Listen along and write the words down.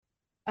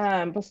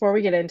Before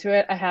we get into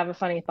it, I have a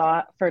funny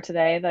thought for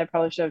today that I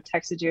probably should have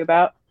texted you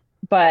about.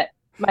 But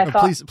my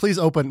thought, Please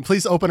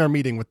open our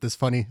meeting with this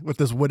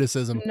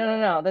witticism.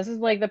 no. This is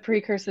like the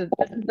precursor.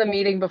 This is the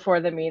meeting before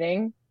the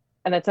meeting,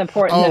 and it's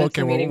important that Oh, it's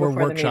okay. the We're meeting we're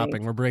before the meeting.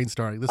 workshopping. We're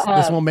brainstorming. This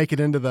Um, won't make it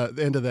into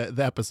the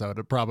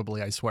episode.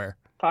 Probably, I swear.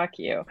 Fuck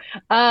you.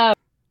 Um,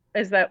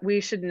 is that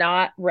we should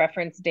not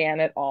reference Dan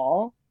at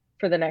all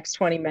for the next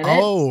 20 minutes,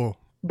 Oh,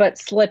 but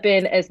slip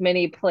in as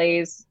many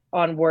plays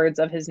on words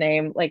of his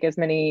name, like as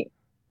many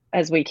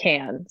as we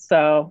can.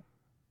 So,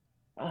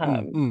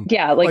 mm.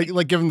 yeah, like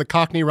Like give him the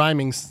Cockney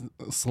rhyming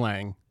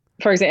slang.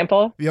 for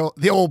example.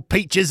 The old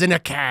peaches in a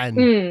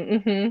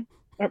can.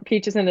 Or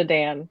peaches in a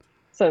Dan,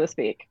 so to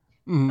speak.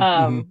 Mm.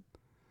 Um,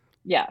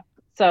 yeah.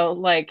 So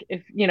like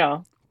if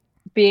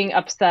being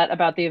upset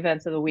about the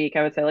events of the week,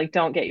 I would say like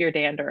don't get your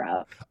dander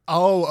up.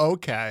 Oh,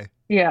 okay.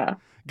 Yeah.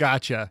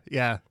 Gotcha.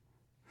 Yeah.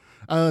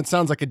 It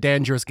sounds like a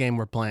dangerous game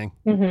we're playing.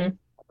 hmm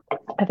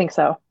I think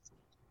so.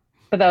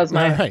 But that was All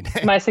my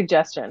right. my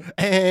suggestion.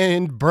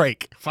 And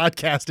break.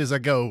 Podcast is a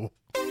go.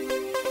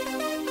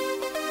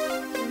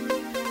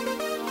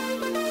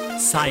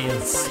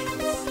 Science,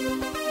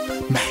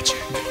 magic,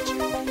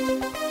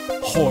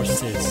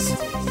 horses,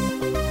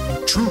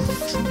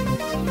 truth,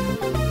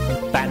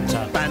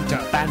 banter, banter,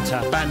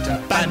 banter,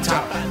 banter,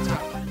 banter.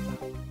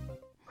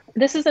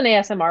 This is an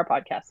ASMR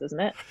podcast, isn't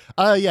it?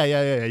 Yeah.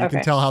 You Okay.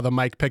 can tell how the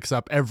mic picks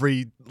up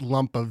every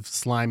lump of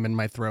slime in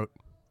my throat.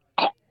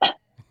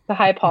 The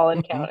high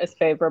pollen count is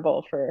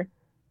favorable for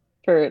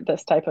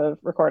this type of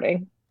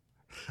recording.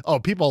 Oh,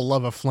 people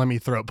love a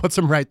phlegmy throat. Puts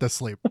them right to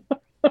sleep.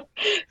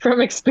 From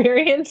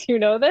experience, you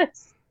know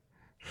this?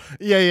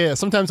 Yeah.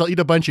 Sometimes I'll eat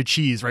a bunch of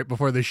cheese right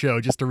before the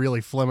show just to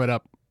really phlegm it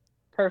up.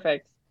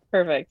 Perfect.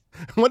 Perfect.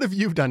 What have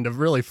you done to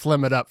really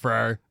phlegm it up for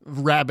our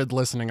rabid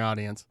listening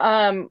audience?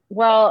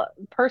 Well,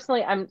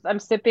 personally, I'm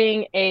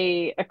sipping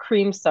a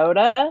cream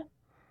soda.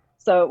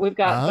 So we've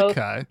got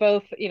Okay.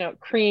 both,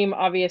 cream,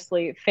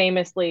 obviously,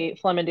 famously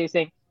phlegm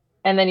inducing,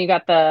 and then you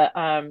got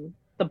the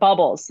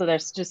bubbles. So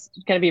there's just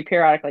going to be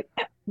periodic like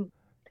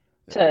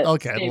to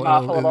Okay. stave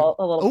off a little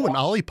Oh, an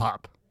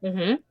Olipop.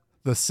 hmm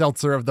The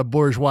seltzer of the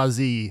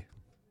bourgeoisie.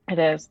 It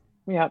is.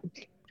 Yep.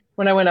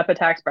 When I went up a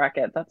tax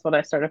bracket, that's what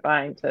I started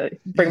buying to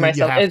bring You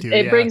myself. have It, to,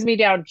 it yeah. brings me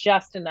down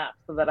just enough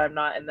so that I'm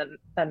not in the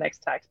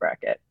next tax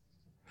bracket.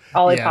 Yeah.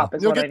 Olipop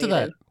is You'll what I get to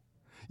needed. that.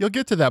 You'll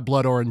get to that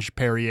blood orange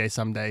Perrier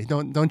someday.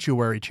 Don't you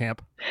worry,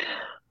 champ.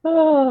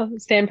 Oh,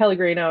 San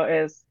Pellegrino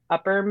is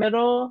upper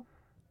middle.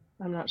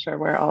 I'm not sure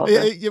where all of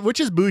this. Which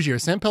is bougier,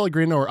 San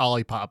Pellegrino or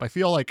Olipop? I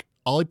feel like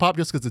Olipop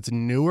just because it's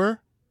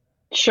newer.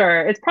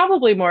 Sure, it's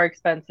probably more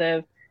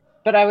expensive,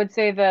 but I would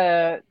say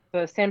the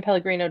San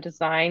Pellegrino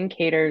design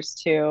caters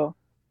to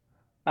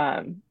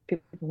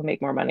people who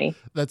make more money.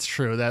 That's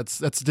true. That's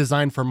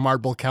designed for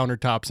marble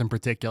countertops in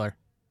particular.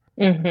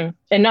 And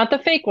not the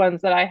fake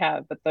ones that I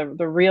have, but the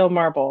real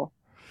marble.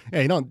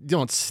 Yeah, you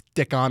don't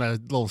stick on a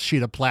little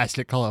sheet of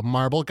plastic called a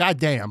marble. God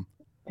damn.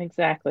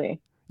 Exactly.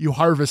 You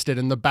harvest it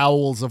in the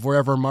bowels of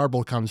wherever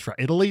marble comes from.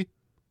 Italy?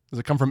 Does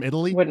it come from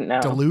Italy? Wouldn't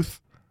know. Duluth?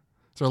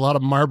 Is there a lot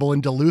of marble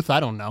in Duluth? I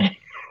don't know.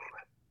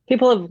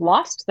 People have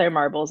lost their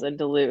marbles in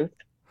Duluth,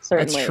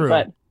 certainly, true.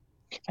 but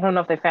I don't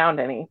know if they found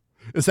any.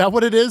 Is that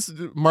what it is?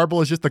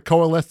 Marble is just the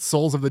coalesced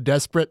souls of the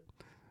desperate?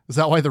 Is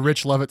that why the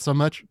rich love it so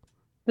much?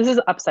 This is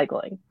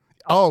upcycling.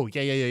 Oh,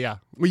 yeah.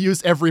 We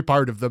use every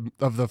part of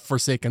the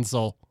forsaken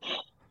soul.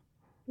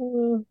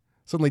 Mm.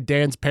 Suddenly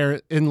Dan's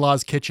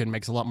in-law's kitchen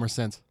makes a lot more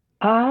sense.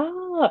 Ah,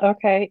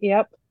 okay.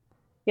 Yep.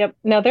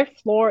 Now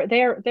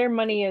their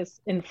money is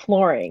in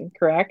flooring,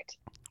 correct?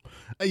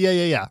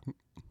 Yeah.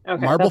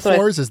 Okay, Marble that's what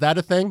floors, is that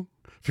a thing?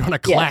 If you want to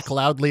clack Yes.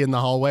 loudly in the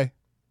hallway?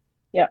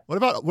 Yeah. What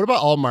about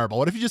all marble?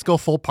 What if you just go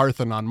full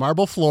Parthenon?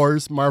 Marble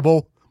floors,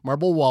 marble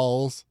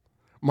walls,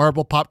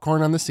 marble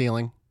popcorn on the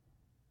ceiling.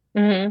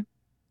 Mm-hmm.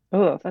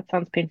 Oh, that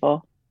sounds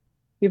painful.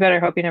 You better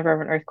hope you never have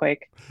an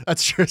earthquake.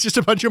 That's true. It's just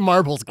a bunch of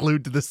marbles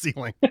glued to the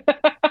ceiling.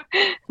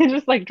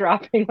 Just like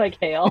dropping like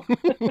hail.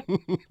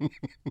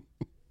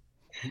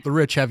 The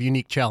rich have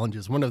unique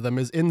challenges. One of them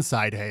is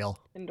inside hail.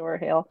 Indoor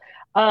hail.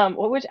 How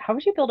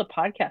would you build a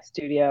podcast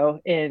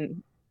studio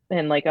in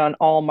like an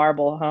all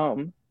marble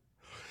home?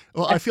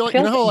 Well, I feel like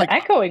feel like the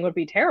echoing would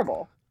be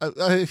terrible.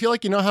 I feel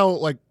like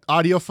like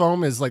audio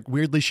foam is like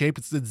weirdly shaped.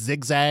 It's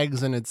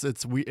zigzags and it's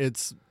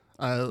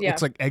Yeah.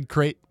 looks like egg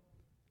crate.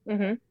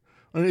 Mm-hmm.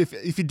 And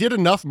if you did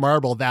enough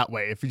marble that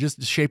way, if you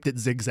just shaped it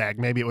zigzag,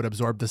 maybe it would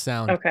absorb the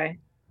sound. Okay.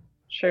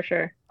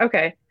 Sure.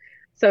 Okay.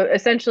 So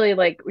essentially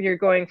like you're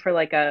going for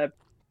like a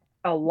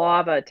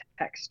lava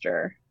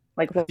texture,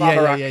 like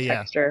lava rock Yeah.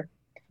 texture.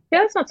 Yeah,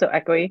 that's not so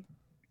echoey.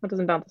 That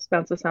doesn't bounce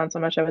the sound so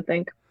much, I would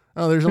think.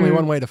 Oh, there's only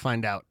one way to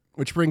find out,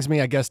 which brings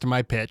me, I guess, to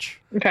my pitch.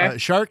 Okay.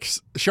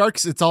 Sharks,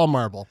 it's all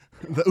marble.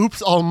 The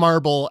Oops All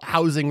Marble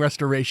housing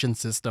restoration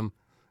system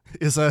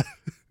is a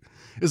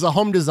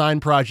home design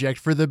project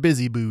for the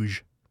busy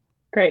bouge.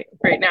 Great.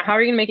 Now, how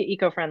are you going to make it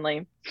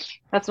eco-friendly?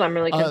 That's what I'm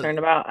really concerned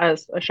about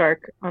as a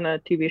shark on a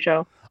TV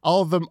show.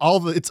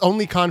 It's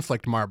only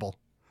conflict marble.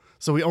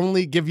 So we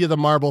only give you the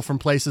marble from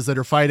places that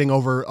are fighting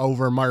over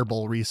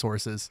marble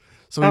resources.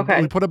 So Okay.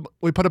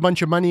 we put a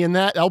bunch of money in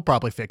that. I'll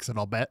probably fix it,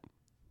 I'll bet.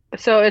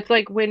 So it's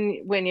like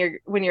when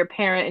your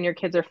parent and your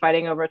kids are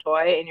fighting over a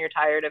toy and you're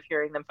tired of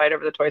hearing them fight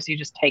over the toy, so you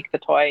just take the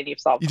toy and you've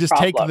solved You the just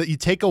problem. you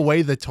take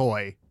away the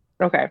toy,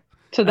 Okay.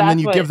 So and then that's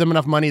you what give them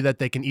enough money that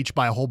they can each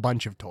buy a whole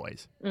bunch of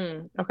toys.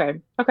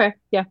 Okay. Okay.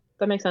 Yeah,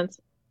 that makes sense.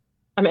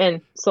 I'm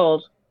in.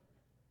 Sold.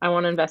 I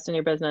want to invest in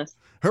your business.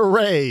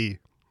 Hooray!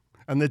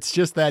 And it's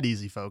just that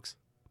easy, folks.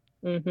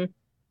 hmm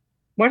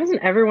Why doesn't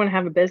everyone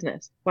have a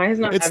business? Why has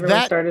not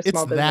everyone started a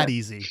small It's that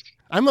business? easy.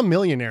 I'm a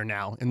millionaire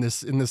now in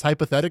this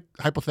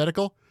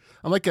hypothetical.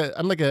 I'm like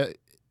a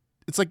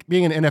it's like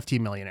being an NFT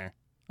millionaire.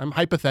 I'm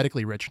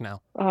hypothetically rich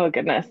now. Oh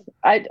goodness.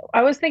 I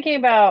was thinking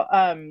about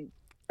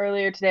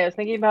earlier today, I was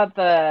thinking about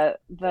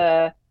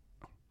the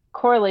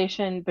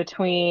correlation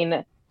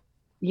between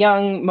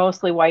young,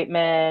 mostly white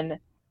men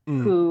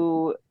Mm,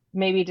 who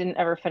maybe didn't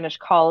ever finish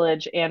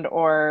college and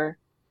or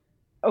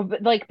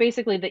but like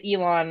basically the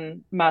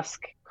Elon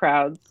Musk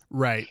crowds.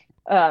 right.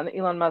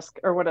 Elon Musk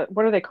or what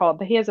are they called?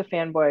 He has the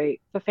fanboy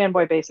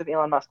base of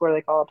Elon Musk. What are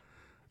they called?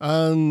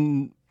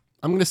 I'm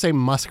gonna say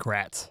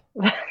muskrats.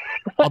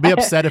 I'll be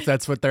upset if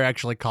that's what they're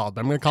actually called,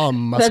 but I'm gonna call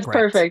them That's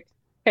muskrats. perfect.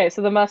 Okay,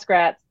 so the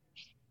muskrats.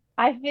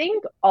 I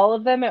think all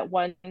of them at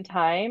one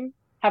time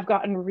have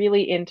gotten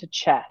really into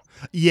chess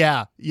at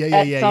some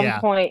Yeah.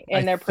 point I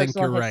in their think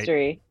personal you're right.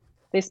 history.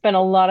 They spent a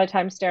lot of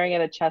time staring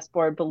at a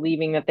chessboard,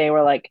 believing that they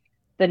were like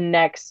the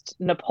next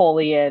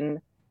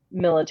Napoleon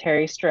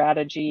military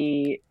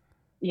strategy,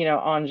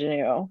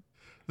 ingenue.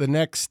 The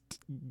next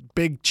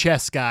big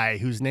chess guy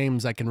whose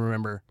names I can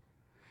remember.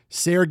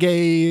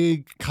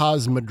 Sergey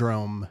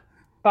Cosmodrome.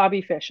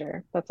 Bobby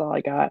Fischer. That's all I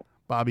got.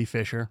 Bobby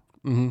Fischer.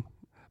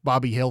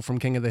 Bobby Hill from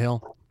King of the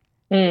Hill.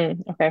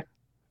 Okay.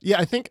 Yeah,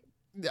 I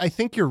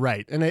think you're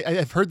right. And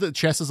I've heard that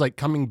chess is like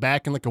coming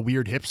back in like a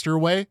weird hipster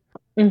way.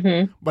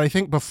 But I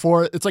think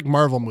before, it's like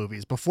Marvel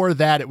movies. Before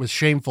that, it was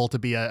shameful to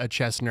be a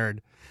chess nerd.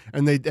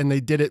 And they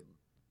did it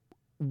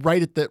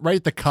right at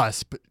the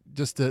cusp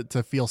just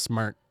to feel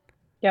smart.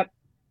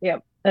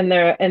 Yep. And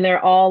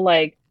they're all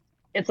like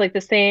it's like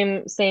the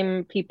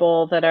same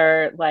people that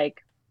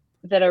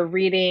are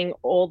reading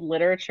old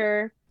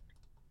literature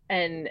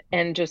and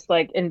just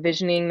like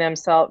envisioning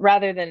themselves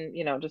rather than,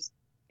 just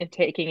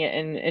taking it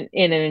and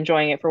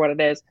enjoying it for what it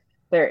is.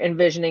 They're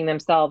envisioning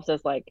themselves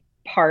as like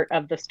part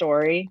of the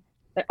story.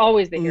 They're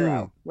always the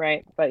hero,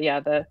 right? But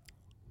yeah, the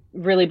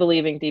really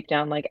believing deep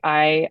down like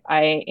I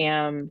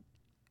am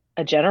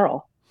a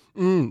general.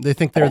 They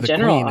think they're A the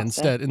general, queen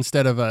Austin.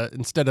 instead of a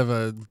Instead of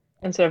a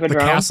the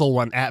drone. castle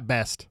one at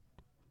best.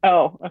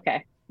 Oh,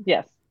 okay.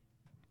 Yes.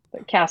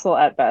 The castle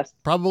at best.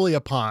 Probably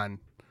a pawn,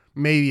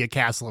 maybe a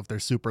castle if they're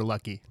super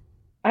lucky.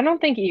 I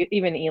don't think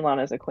even Elon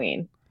is a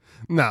queen.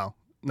 No,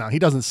 he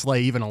doesn't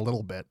slay even a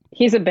little bit.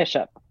 He's a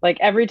bishop. Like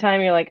every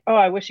time you're like, oh,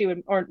 I wish he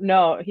would, or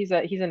no, he's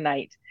a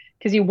knight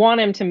because you want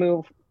him to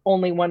move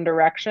only one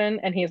direction,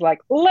 and he's like,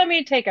 let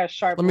me take a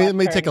sharp. Let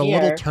me take a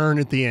little here. turn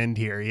at the end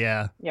here.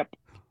 Yeah. Yep.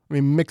 Let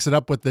me mix it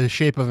up with the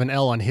shape of an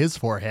L on his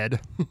forehead.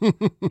 A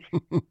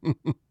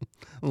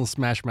little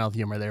smash mouth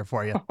humor there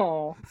for you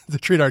Oh. to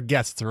treat our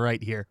guests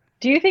right here.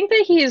 Do you think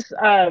that he's?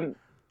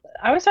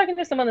 I was talking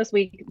to someone this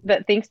week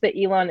that thinks that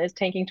Elon is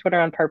tanking Twitter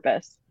on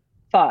purpose.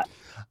 Thought.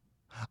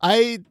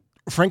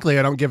 Frankly,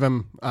 I don't give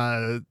him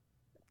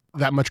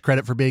that much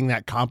credit for being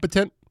that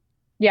competent.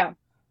 Yeah,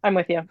 I'm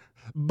with you.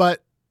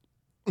 But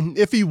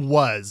if he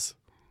was,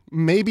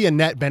 maybe a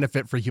net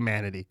benefit for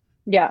humanity.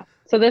 Yeah.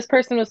 So this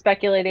person was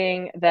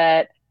speculating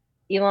that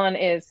Elon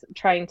is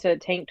trying to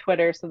tank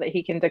Twitter so that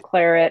he can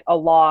declare it a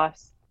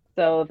loss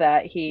so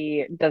that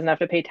he doesn't have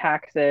to pay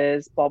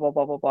taxes, blah, blah,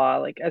 blah, blah, blah,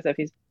 like as if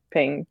he's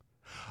paying.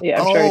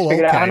 Yeah, I'm sure he's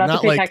figured out how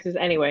not to pay taxes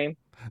anyway.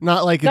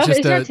 Not like No, it's just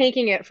he's not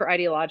taking it for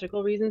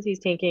ideological reasons. He's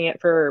taking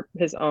it for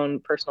his own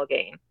personal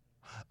gain.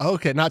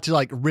 Okay, not to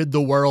like rid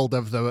the world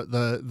of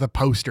the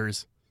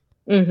posters.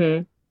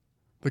 Mm-hmm.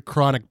 The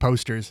chronic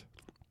posters.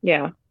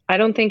 Yeah. I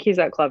don't think he's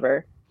that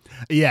clever.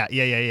 Yeah.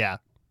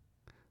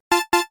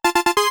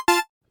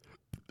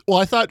 Well,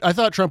 I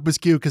thought Trump was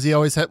cute because he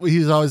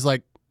was always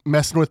like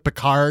messing with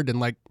Picard and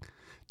like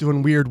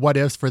doing weird what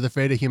ifs for the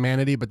fate of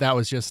humanity, but that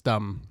was just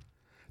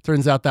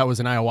turns out that was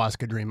an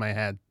ayahuasca dream I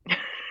had.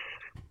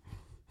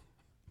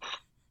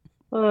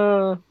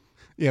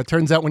 Yeah,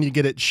 turns out when you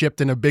get it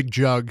shipped in a big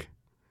jug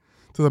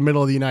to the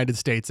middle of the United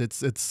States,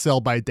 its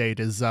sell by date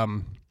is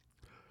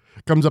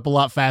comes up a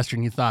lot faster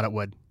than you thought it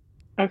would.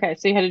 Okay,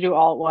 so you had to do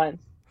all at once.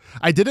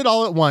 I did it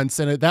all at once,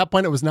 and at that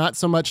point, it was not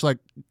so much like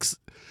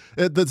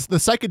the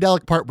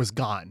psychedelic part was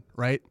gone,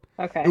 right?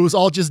 Okay. It was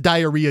all just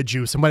diarrhea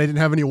juice, and when I didn't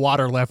have any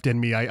water left in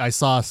me, I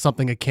saw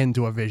something akin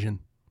to a vision.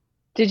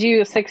 Did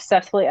you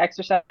successfully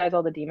exorcise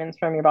all the demons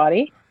from your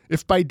body?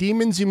 If by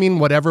demons you mean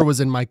whatever was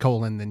in my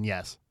colon, then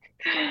yes.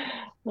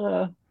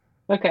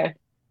 Okay.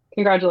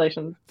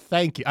 Congratulations.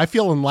 Thank you. I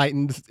feel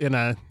enlightened in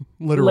a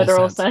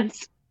literal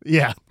sense.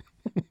 Yeah.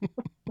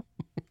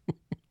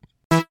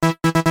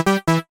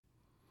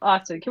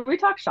 Austin, can we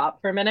talk shop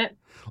for a minute?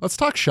 Let's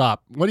talk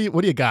shop. What do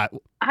you got?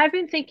 I've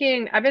been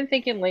thinking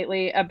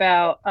lately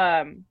about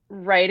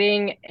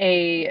writing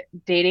a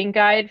dating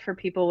guide for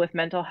people with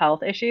mental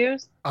health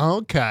issues.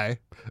 Okay.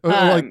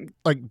 Like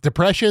Um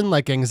depression,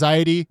 like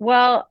anxiety.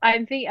 well,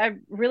 I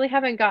really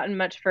haven't gotten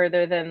much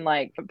further than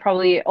like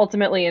probably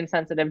ultimately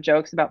insensitive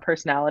jokes about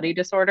personality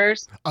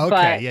disorders, Okay.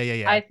 but Yeah, yeah,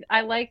 yeah.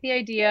 I like the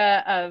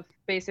idea of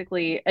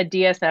basically a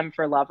DSM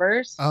for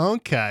lovers.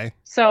 Okay.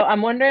 So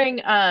I'm wondering,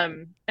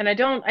 and I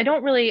don't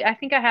really, I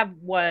think I have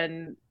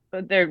one,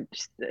 but they're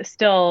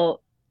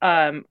still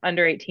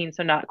under 18,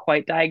 so not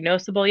quite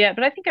diagnosable yet.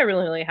 But I think I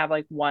really only have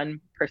like one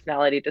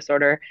personality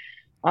disorder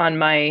on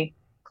my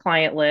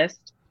client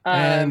list.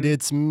 And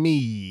it's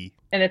me.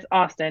 And it's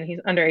Austin.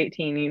 He's under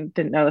 18. You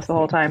didn't know this the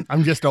whole time.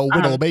 I'm just a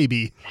whittle Um,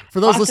 baby. For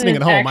those Austin listening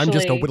is at home, I'm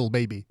just a actually whittle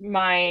baby.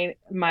 my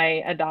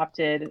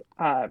adopted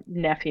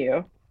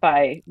nephew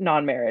by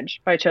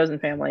non-marriage, by chosen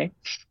family.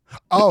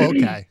 Oh,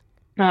 okay.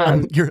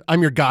 I'm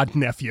Um, your god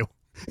nephew.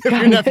 If your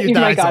God, nephew you're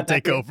my dies, I'll god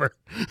take nephew. over.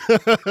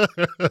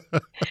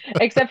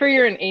 Except for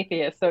you're an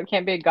atheist, so it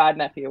can't be a god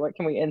nephew. What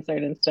can we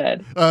insert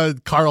instead?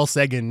 Carl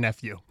Sagan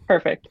nephew.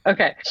 Perfect.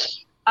 Okay.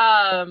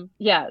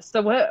 Yeah.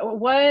 So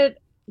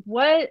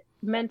what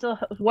mental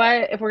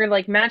what if we're gonna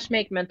like match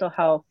make mental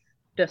health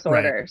Right.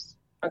 disorders?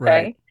 Right.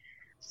 Okay.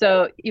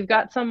 So you've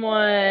got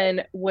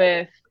someone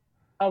with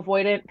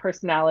avoidant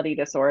personality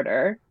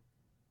disorder.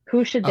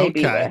 Who should they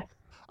be Okay. with?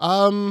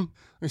 Let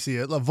me see.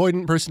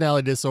 Avoidant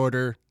personality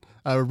disorder.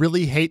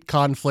 Really hate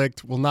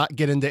conflict. Will not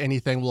get into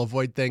anything. Will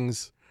avoid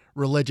things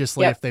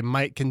religiously if Yep. they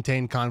might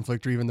contain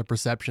conflict or even the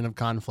perception of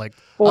conflict.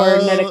 Or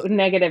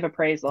negative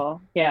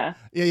appraisal. Yeah.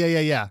 Yeah, yeah, yeah,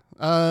 yeah.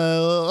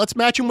 Let's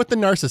match him with the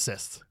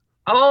narcissist.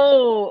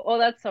 Oh,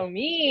 that's so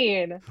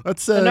mean.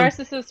 Let's The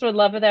narcissist would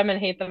love them and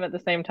hate them at the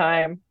same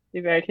time. Be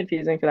very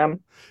confusing for them.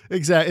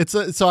 exactly.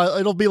 So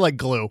it'll be like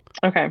glue.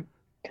 Okay.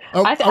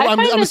 Oh, I I'm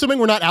find assuming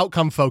we're not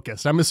outcome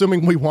focused. I'm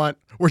assuming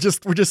we're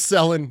just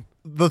selling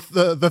the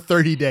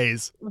 30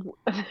 days.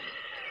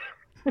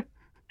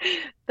 this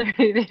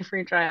 30-day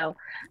free trial,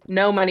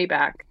 no money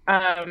back.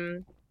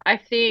 I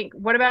think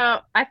what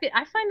about I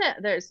find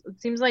that it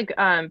seems like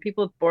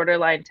people with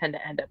borderline tend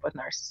to end up with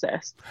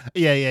narcissists.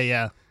 Yeah, yeah,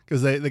 yeah.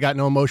 Because they got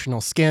no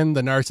emotional skin.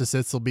 The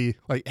narcissists will be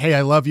like, "Hey,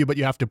 I love you, but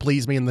you have to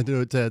please me." And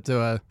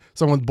to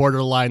someone with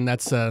borderline,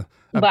 that's their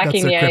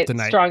Lacking the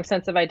kryptonite. strong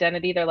sense of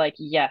identity, they're like,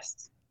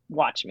 yes,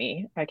 watch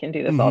me. I can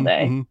do this all Mm-hmm,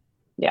 day. mm-hmm.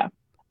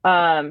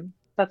 Yeah.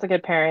 That's a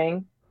good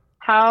pairing.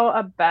 How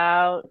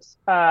about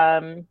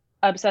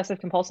obsessive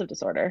compulsive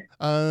disorder?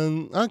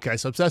 Okay,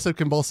 so obsessive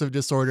compulsive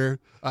disorder,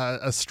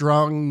 a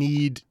strong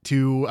need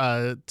to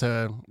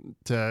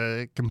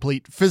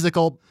complete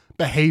physical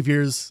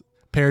behaviors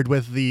paired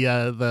with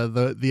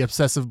the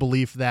obsessive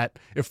belief that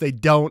if they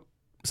don't,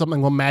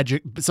 something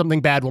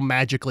bad will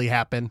magically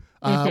happen.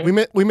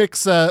 Mhm. We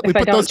mix If we I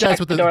put don't those guys check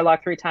with the door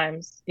lock 3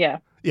 times. Yeah.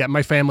 yeah,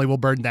 my family will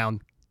burn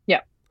down.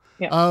 Yeah.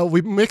 Yeah.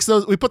 We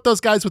put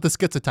those guys with the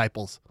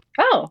schizotypals.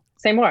 Oh,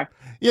 say more.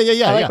 Yeah, yeah,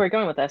 yeah, I like yeah. where you're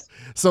going with this.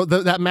 So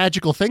that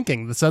magical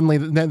thinking, suddenly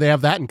they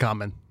have that in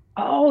common.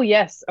 Oh,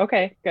 yes.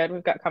 Okay, good.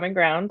 We've got common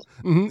ground.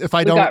 If I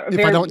We've got don't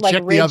very like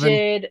check the oven,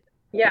 rigid,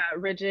 yeah,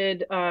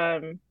 rigid,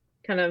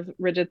 kind of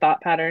rigid thought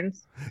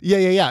patterns,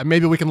 yeah.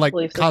 Maybe we can like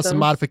belief cause some systems.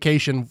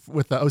 modification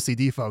with the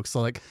OCD folks.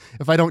 So like,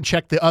 if I don't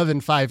check the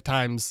oven 5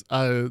 times,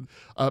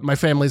 my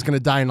family's going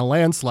to die in a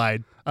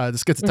landslide. The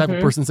schizotypal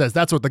Mhm. person says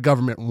that's what the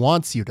government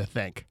wants you to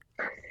think,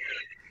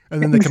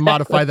 and then they can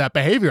modify that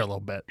behavior a little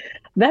bit.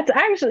 That's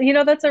actually,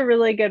 that's a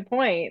really good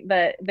point.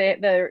 That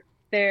they're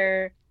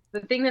the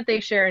thing that they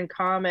share in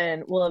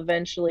common will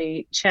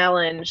eventually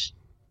challenge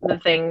the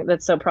thing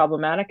that's so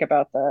problematic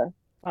about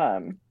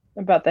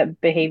that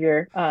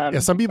behavior, Yeah,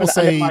 some or people the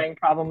say underlying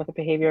problem with the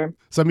behavior.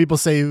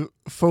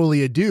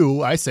 folia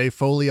do. I say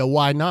folia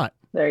why not?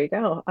 There you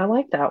go. I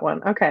like that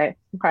one. Okay.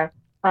 Okay.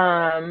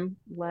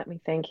 Let me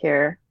think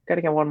here.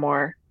 Gotta get one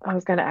more. I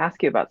was gonna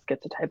ask you about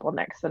schizotypal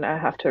next, and I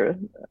have to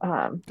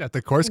At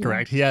the course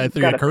correct. Yeah, I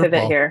threw you a gotta pivot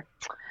curveball. here.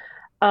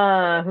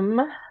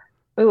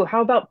 Ooh,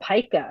 how about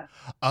pica?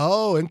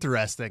 Oh,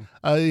 interesting.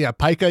 Yeah,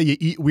 pica, you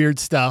eat weird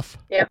stuff.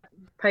 Yep.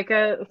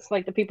 Pica, it's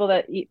like the people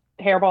that eat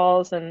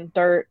hairballs and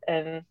dirt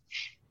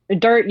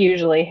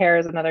usually. Hair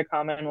is another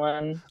common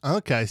one.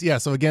 Okay, yeah.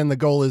 So again, the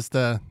goal is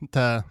to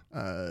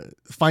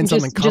find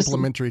something Just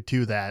complementary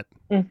to that.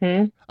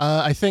 mm-hmm.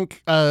 I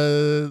think.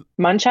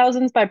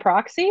 Munchausen's by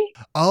proxy?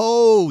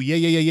 Oh,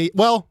 yeah.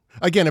 Well,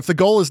 again, if the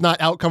goal is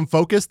not outcome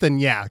focused, then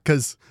yeah,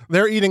 because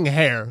they're eating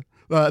hair.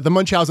 The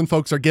Munchausen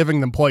folks are giving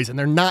them poison.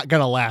 They're not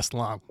gonna last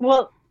long.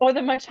 Well, or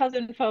the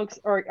Munchausen folks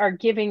are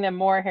giving them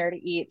more hair to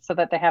eat so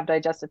that they have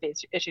digestive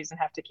issues and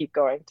have to keep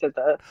going to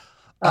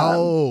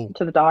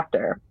the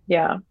doctor.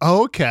 Yeah.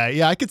 Okay.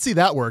 Yeah, I could see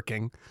that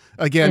working.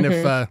 Again,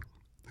 if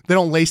they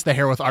don't lace the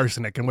hair with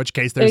arsenic, in which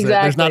case there's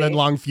not a Exactly.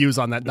 long fuse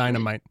on that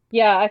dynamite.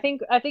 Yeah, I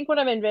think what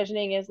I'm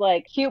envisioning is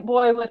like cute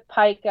boy with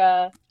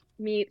pica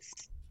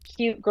meets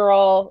cute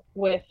girl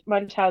with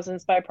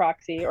Munchausen's by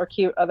proxy, or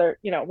cute other,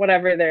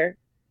 whatever their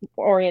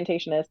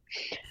orientation is.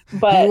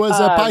 But He was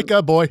a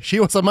pica boy. She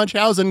was a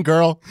Munchausen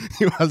girl.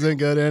 He wasn't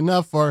good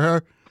enough for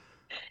her.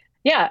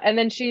 Yeah, and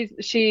then she goes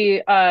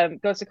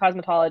to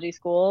cosmetology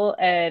school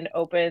and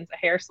opens a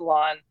hair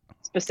salon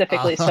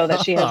specifically so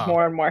that she has Ah,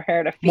 more and more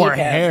hair to more feed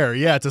him. hair.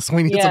 Yeah, it's a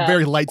Sweeney. It's a Yeah,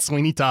 very light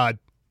Sweeney Todd.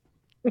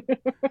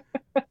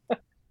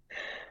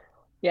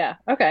 yeah.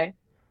 Okay.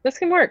 This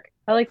can work.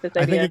 I like this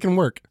I think it idea. can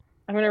work.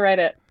 I'm gonna write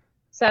it.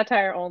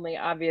 Satire only,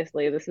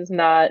 obviously. This is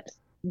not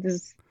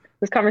this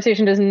this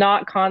conversation does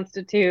not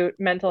constitute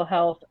mental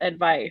health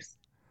advice.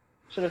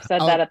 Should have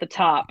said that Oh, at the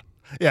top.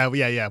 yeah.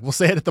 We'll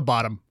say it at the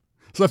bottom.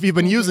 So if you've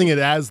been using Hmm. it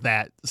as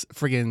that,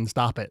 friggin'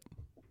 stop it.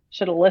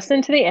 Should have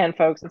listened to the end,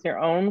 folks. It's your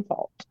own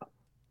fault.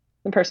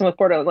 The person with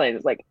Borderline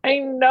is like, I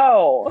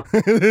know.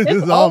 It's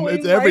It's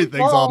always my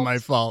everything's all my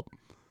fault.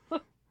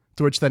 fault.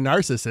 To which the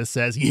narcissist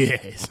says,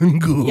 "Yes,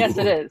 good, Yes,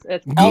 it is.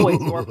 It's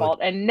always your good." fault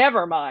and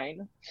never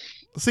mine.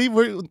 See,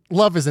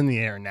 love is in the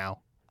air now.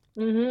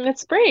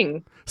 It's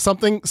spring.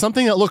 Something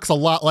that looks a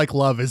lot like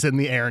love is in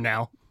the air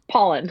now.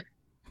 Pollen.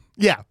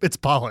 Yeah, it's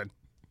pollen.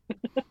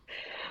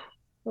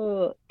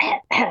 Ugh.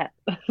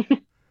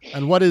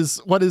 And what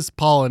is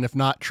pollen if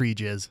not tree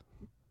jizz?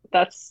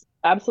 That's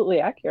absolutely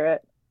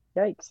accurate.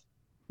 Yikes.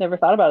 Never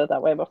thought about it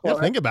that way Yeah, before.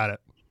 think about it.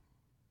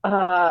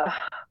 Uh,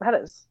 that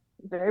is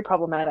very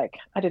problematic.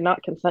 I did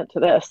not consent to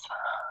this.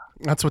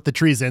 That's what the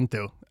tree's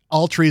into.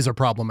 All trees are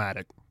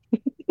problematic.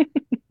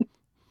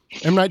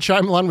 M. Night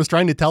Shyamalan was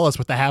trying to tell us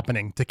what the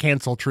happening to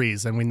cancel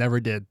trees, and we never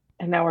did.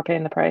 And now we're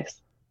paying the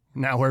price.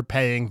 Now we're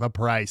paying the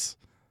price.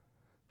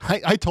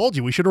 I told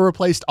you we should have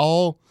replaced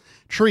all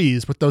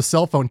trees with those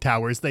cell phone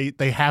towers. They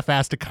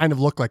half-assed to kind of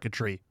look like a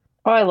tree.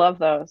 Oh, I love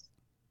those.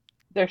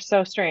 They're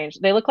so strange.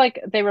 They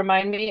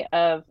remind me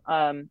of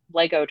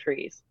Lego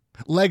trees.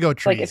 Lego Like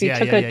if trees. you Yeah,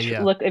 took yeah,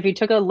 yeah, yeah. if you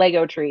took a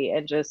Lego tree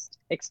and just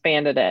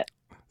expanded it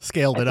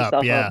Scaled as it a up.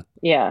 cell Yeah. phone.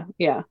 Yeah,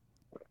 yeah.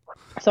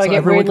 So I So get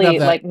everyone can have weirdly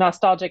that. like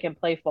nostalgic and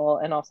playful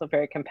and also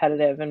very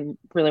competitive and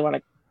really want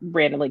to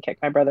randomly kick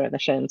my brother in the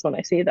shins when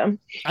I see them.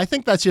 I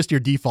think that's just your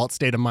default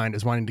state of mind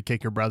is wanting to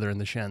kick your brother in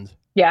the shins.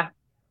 Yeah,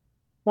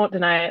 won't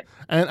deny it.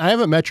 And I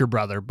haven't met your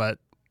brother, but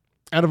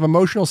out of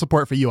emotional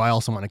support for you, I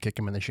also want to kick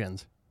him in the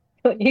shins.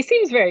 He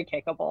seems very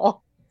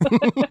kickable.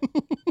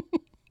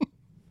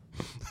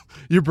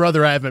 Your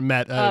brother I haven't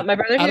met. My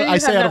brother who I you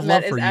say have out not of love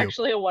met is for you.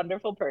 actually a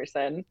wonderful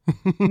person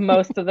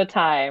most of the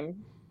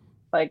time.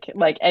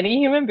 Like any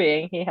human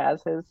being, he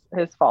has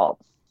his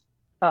faults.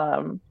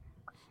 Um,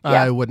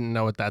 yeah. I wouldn't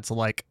know what that's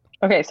like.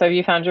 Okay, so have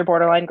you found your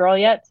borderline girl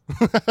yet?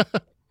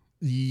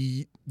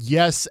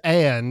 Yes,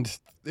 and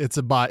it's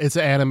an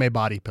anime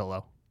body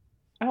pillow.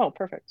 Oh,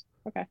 perfect.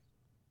 Okay.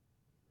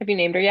 Have you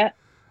named her yet?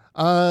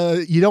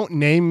 You don't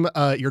name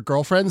your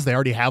girlfriends; they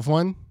already have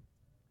one.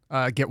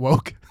 Get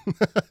woke.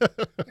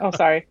 Oh,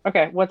 sorry.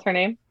 Okay, what's her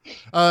name?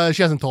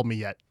 She hasn't told me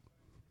yet.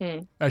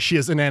 Hmm. She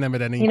is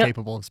inanimate and You know,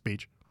 incapable of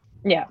speech.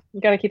 yeah, you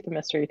got to keep the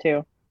mystery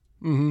too.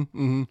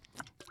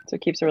 So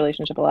it keeps a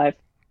relationship alive.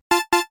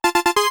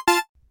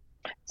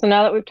 So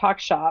now that we've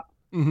talked shop,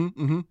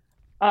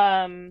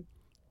 um,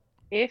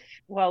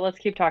 let's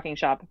keep talking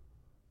shop.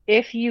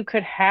 If you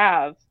could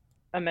have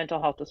a mental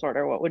health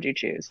disorder, what would you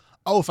choose?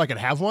 Oh, if I could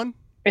have one?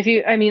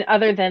 I mean,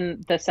 other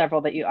than the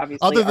several that you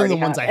obviously Other than already the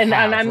ones have. I And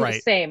have, I'm the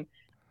right. same.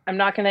 I'm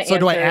not going to So answer.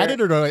 do I add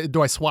it or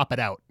do I swap it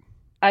out?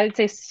 I would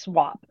say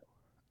swap.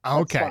 Let's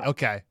Okay, swap.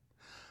 okay.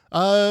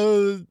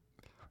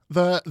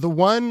 The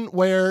one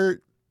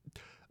where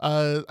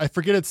I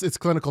forget its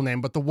clinical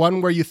name, but the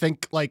one where you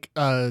think like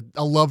a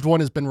loved one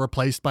has been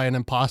replaced by an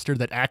imposter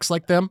that acts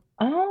like them.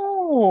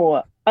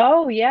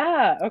 Oh,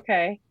 yeah.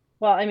 Okay.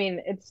 Well, I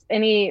mean,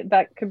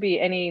 that could be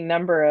any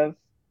number of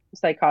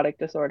psychotic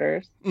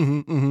disorders.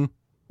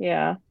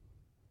 Yeah.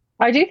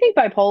 I do think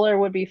bipolar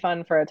would be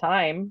fun for a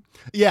time.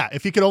 Yeah,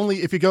 if you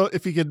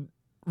could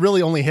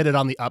really only hit it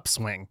on the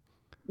upswing.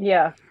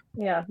 Yeah.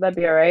 Yeah, that'd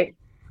be all right.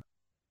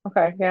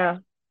 Okay, yeah.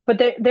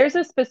 But there's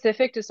a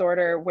specific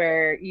disorder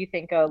where you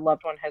think a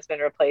loved one has been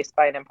replaced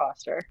by an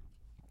imposter.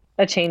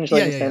 A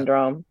changeling Yeah.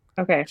 syndrome.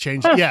 Okay.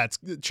 Huh. Yeah, it's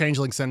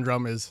changeling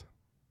syndrome is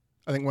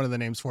I think one of the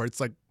names for it.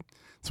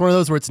 It's one of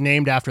those where it's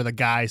named after the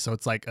guy, so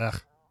it's like,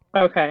 ugh,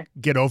 Okay.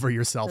 get over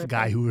yourself, Okay.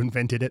 guy who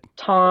invented it.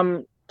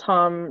 Tom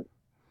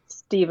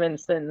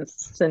Stevenson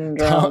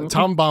syndrome.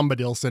 Tom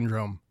Bombadil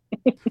Syndrome,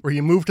 where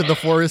you move to the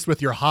forest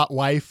with your hot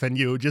wife and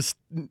you just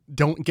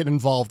don't get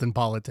involved in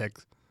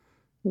politics.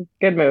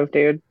 Good move,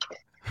 dude.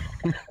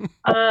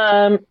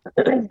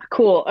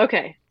 Cool.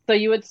 Okay. So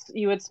you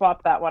would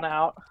swap that one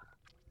out.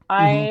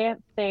 I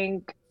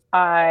think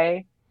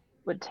I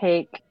would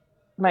take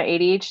my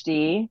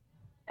ADHD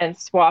and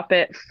swap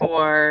it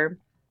for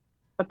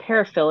a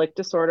paraphilic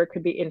disorder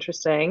could be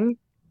interesting.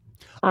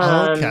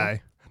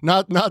 Okay.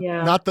 Not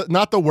Yeah.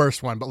 not the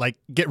worst one, but like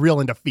get real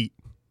into feet.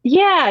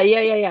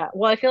 Yeah.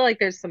 Well, I feel like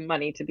there's some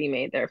money to be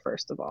made there,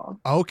 first of all.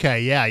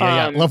 Okay,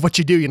 yeah. Love what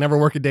you do. You never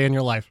work a day in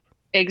your life.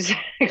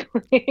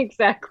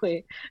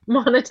 Exactly.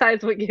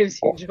 Monetize what gives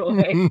you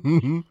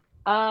joy.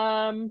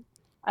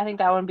 I think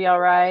that would be all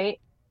right.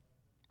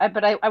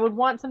 But I would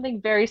want something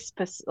very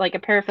specific, like a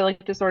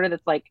paraphilic disorder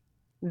that's like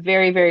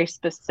very, very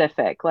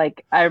specific.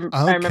 Like I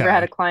remember I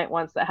had a Okay. client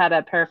once that had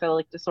a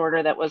paraphilic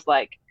disorder that was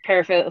like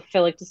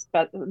paraphilic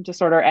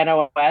disorder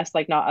NOS,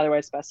 like not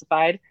otherwise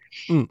specified.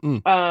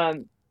 Mm-mm.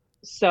 Um,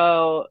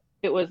 so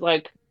it was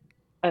like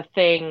a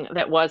thing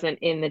that wasn't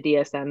in the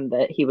DSM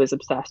that he was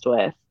obsessed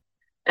with.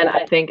 And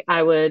I think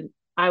I would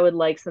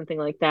like something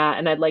like that.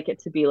 And I'd like it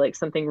to be like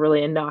something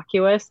really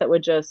innocuous that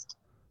would just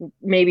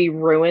maybe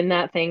ruin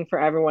that thing for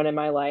everyone in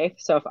my life.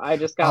 So if I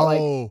just got like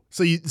Oh,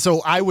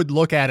 so I would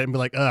look at it and be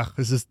like, ugh,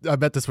 I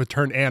bet this would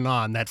turn Ann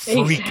on, that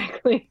freak.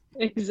 exactly,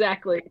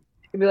 exactly.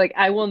 It'd be like,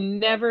 I will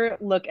never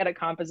look at a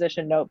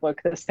composition notebook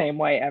the same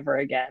way ever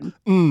again.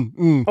 Mm,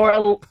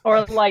 mm. Or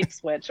a light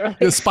switch or A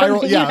like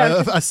spiral, something, you know, yeah,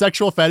 just a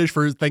sexual fetish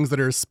for things that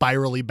are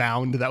spirally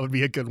bound. That would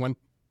be a good one.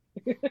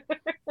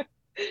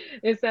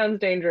 it sounds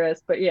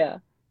dangerous, but yeah,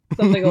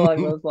 something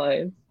along Yeah, those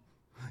lines.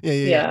 yeah,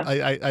 yeah.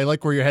 Yeah. I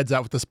like where your head's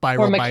at with the Or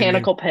spiral binding.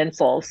 mechanical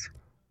pencils.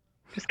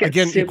 Just get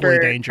Again, equally super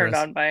turned dangerous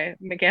on by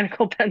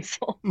mechanical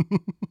pencil.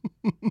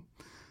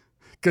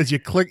 because you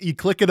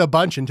click it a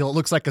bunch until it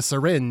looks like a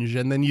syringe,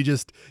 and then you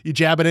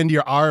jab it into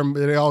your arm,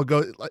 and it all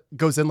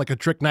goes in like a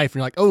trick knife, and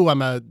you're like, oh,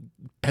 I'm a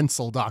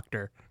pencil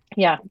doctor.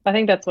 Yeah, I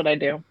think that's what I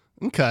do.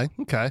 Okay,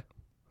 okay.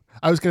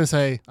 I was gonna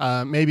say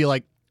maybe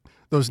like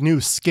those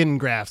new skin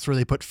grafts where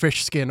they put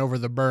fish skin over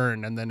the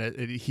burn and then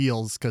it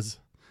heals because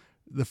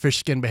the fish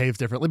skin behaves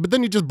differently. But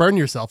then you just burn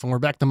yourself, and we're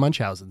back to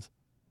Munchausen's.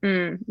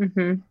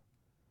 Mm-hmm.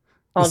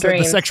 All The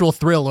dreams. sexual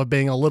thrill of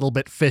being a little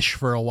bit fish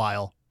for a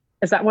while.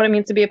 Is that what it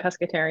means to be a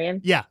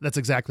pescatarian? Yeah, that's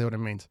exactly what it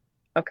means.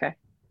 Okay,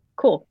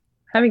 cool.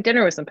 Having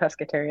dinner with some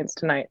pescatarians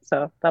tonight,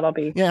 so that'll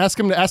be. Yeah, ask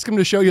them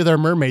to show you their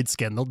mermaid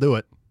skin. They'll do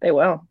it. They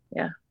will.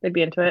 Yeah, they'd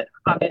be into it,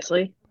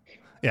 obviously.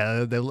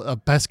 Yeah, a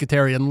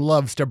pescatarian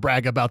loves to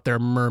brag about their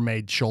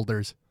mermaid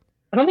shoulders.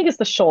 I don't think it's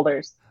the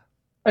shoulders.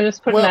 I'm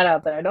just putting Well, that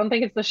out there. I don't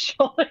think it's the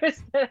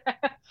shoulders that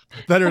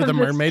are have the the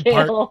mermaid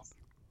part. scales.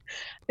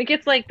 I think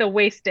it's like the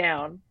waist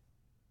down.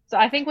 So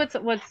I think what's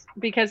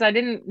because I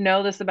didn't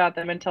know this about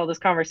them until this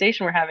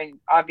conversation we're having,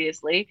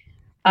 obviously.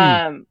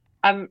 Mm.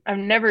 I've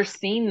never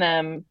seen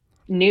them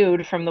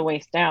nude from the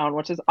waist down,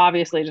 which is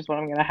obviously just what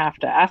I'm gonna have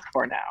to ask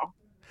for now.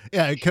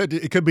 Yeah, it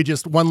could be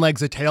just one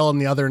leg's a tail and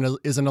the other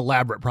is an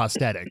elaborate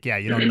prosthetic. Yeah,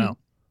 you don't know.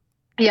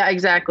 Yeah,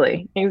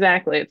 exactly.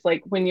 Exactly. It's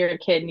like when you're a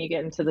kid and you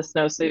get into the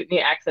snowsuit and you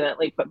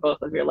accidentally put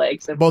both of your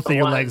legs in Both the of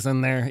your one. legs in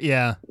there.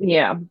 Yeah.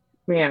 Yeah.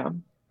 Yeah.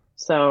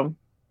 So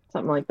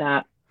something like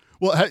that.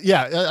 Well,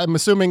 yeah, I'm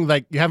assuming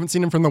like you haven't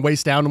seen him from the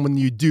waist down, and when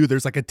you do,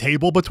 there's like a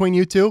table between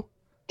you two.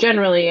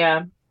 Generally,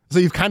 yeah. So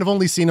you've kind of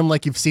only seen him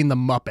like you've seen the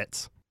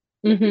Muppets.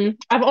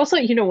 I've also,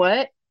 you know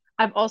what?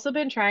 I've also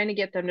been trying to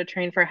get them to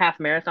train for a half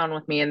marathon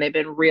with me, and they've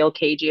been real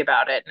cagey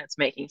about it, and it's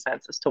making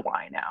sense as to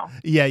why now.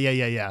 Yeah, yeah,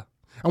 yeah, yeah.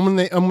 And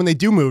when they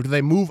do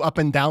they move up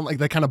and down like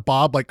they kind of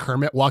bob like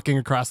Kermit walking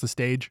across the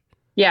stage.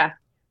 Yeah,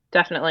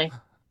 definitely.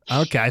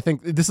 Okay, I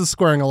think this is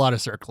squaring a lot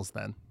of circles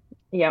then.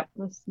 Yeah,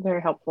 that's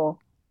very helpful.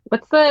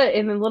 What's the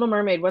in the Little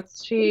Mermaid?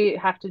 What's she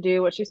have to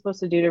do? What's she supposed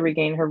to do to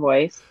regain her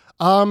voice?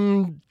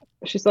 Um,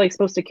 She's like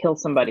supposed to kill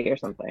somebody or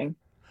something.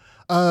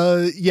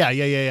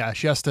 yeah.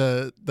 She has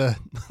to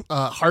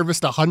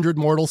harvest 100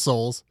 mortal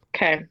souls,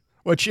 Okay.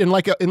 which in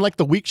like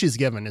the week she's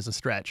given is a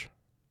stretch.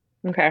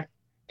 Okay.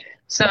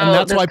 So And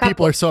that's this why people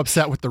couple are so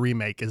upset with the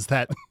remake is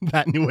that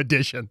that new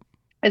addition.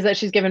 is that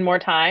she's given more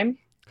time.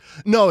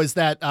 No, is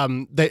that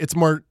it's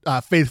more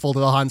faithful to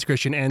the Hans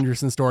Christian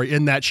Andersen story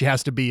in that she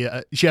has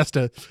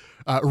to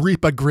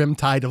reap a grim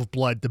tide of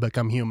blood to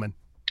become human.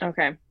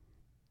 Okay.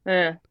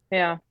 Yeah.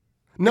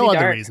 No Pretty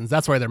other dark. reasons.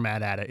 That's why they're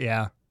mad at it.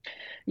 Yeah.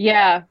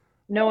 Yeah.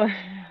 No.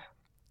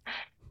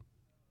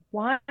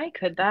 Why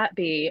could that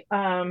be?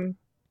 I'm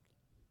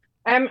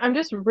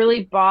just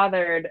really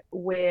bothered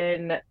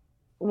when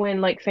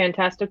like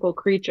fantastical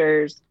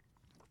creatures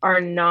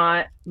are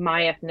not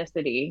my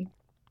ethnicity.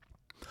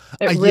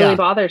 It really Yeah.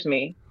 bothers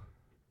me.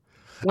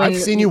 I've When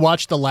seen you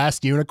watch The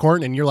Last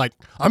Unicorn and you're like,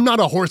 I'm not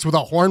a horse with a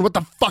horn. What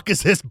the fuck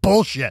is this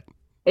bullshit?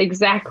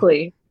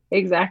 exactly,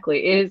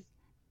 exactly. It is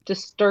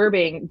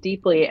disturbing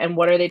deeply. And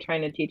what are they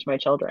trying to teach my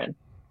children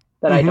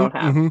that I don't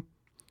have? Mm-hmm.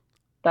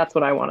 That's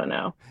what I want to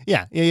know.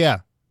 Yeah.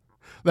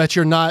 That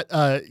you're not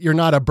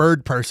a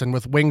bird person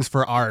with wings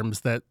for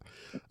arms that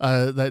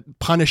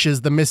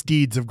punishes the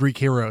misdeeds of Greek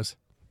heroes.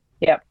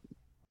 Yep.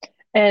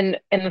 And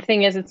the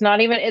thing is, it's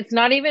not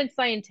even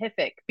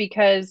scientific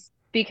because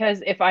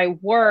if I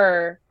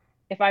were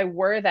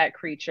that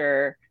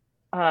creature,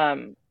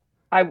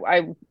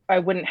 I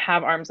wouldn't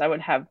have arms. I would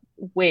have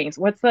wings.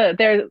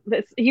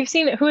 You've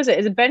seen it? Who is it?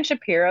 Is it Ben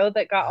Shapiro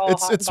that got all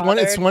hot and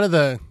It's one of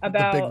the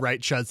about big right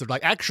chuds that are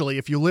like, actually,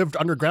 if you lived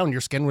underground,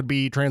 your skin would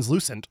be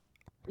translucent.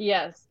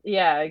 Yes,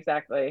 yeah,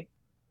 exactly.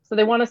 So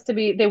they want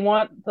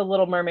the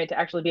Little Mermaid to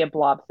actually be a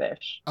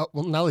blobfish. Oh,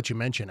 well, now that you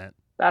mention it,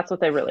 That's what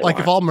they really like want.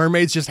 if all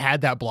mermaids just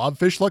had that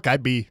blobfish look,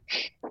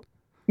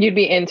 You'd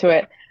be into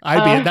it.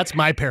 that's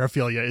my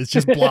paraphilia. It's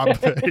just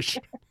blobfish.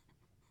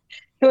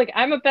 Like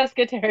I'm a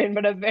pescatarian,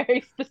 but a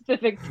very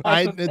specific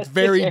type of It's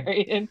very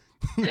pescatarian.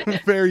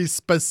 very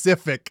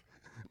specific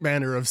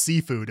manner of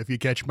seafood, if you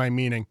catch my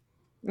meaning.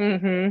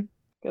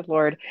 Mm-hmm. Good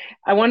Lord.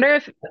 I wonder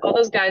if all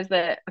those guys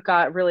that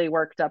got really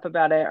worked up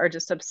about it are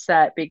just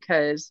upset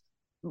because,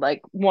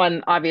 like,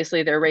 one,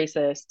 obviously they're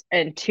racist,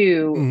 and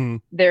two, Hmm.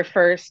 their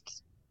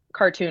first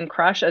cartoon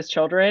crush as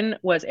children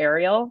was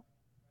Ariel,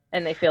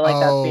 and they feel like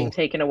that's being Oh,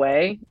 taken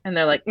away, and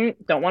they're like,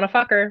 don't want to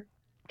fuck her.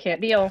 Can't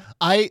deal.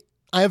 I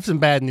have some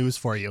bad news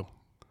for you.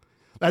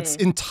 That's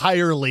Mm.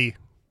 entirely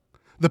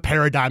the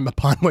paradigm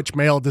upon which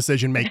male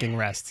decision making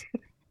rests.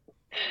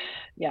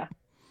 Yeah.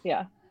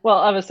 Yeah. Well,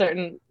 of a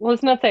certain,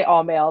 let's not say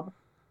all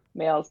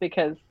males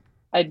because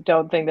I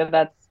don't think that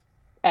that's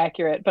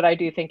accurate, but I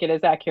do think it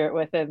is accurate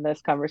within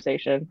this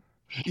conversation.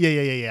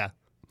 Yeah.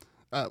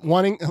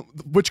 Wanting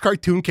which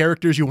cartoon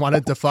characters you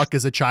wanted to fuck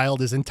as a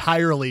child is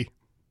entirely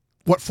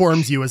what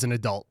forms you as an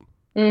adult.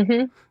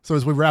 Hmm. So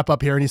as we wrap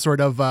up here, any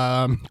sort of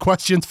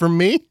questions from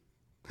me?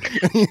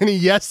 Any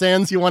yes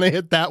ands you want to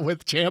hit that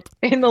with, champ?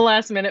 In the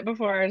last minute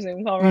before our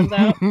Zoom call runs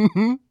out,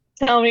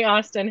 tell me,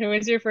 Austin, who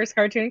was your first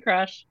cartoon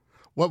crush?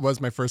 What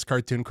was my first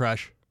cartoon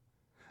crush?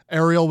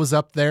 Ariel was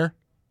up there.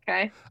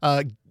 Okay.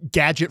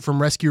 Gadget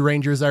from Rescue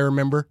Rangers, I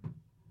remember.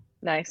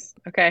 Nice.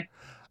 Okay.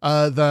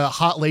 The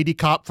hot lady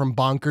cop from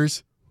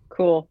Bonkers.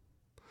 Cool.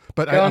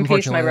 But Go in peace,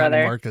 unfortunately my not brother.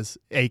 anymore because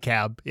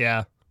ACAB,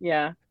 yeah.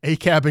 Yeah.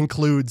 ACAB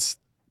includes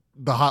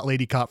the hot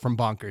lady cop from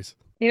Bonkers.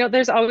 You know,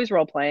 there's always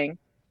role playing.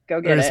 Go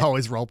get There's it.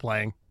 always role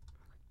playing.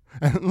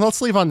 And let's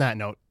leave on that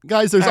note.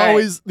 Guys, there's All right.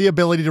 always the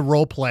ability to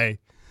role play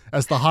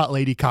as the hot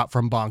lady cop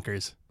from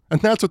Bonkers. And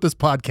that's what this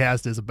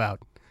podcast is about.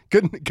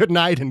 Good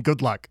night and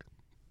good luck.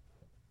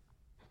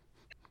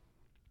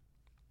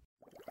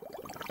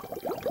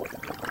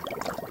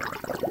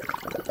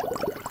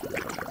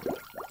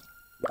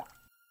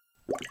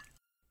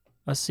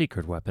 A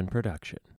Secret Weapon production.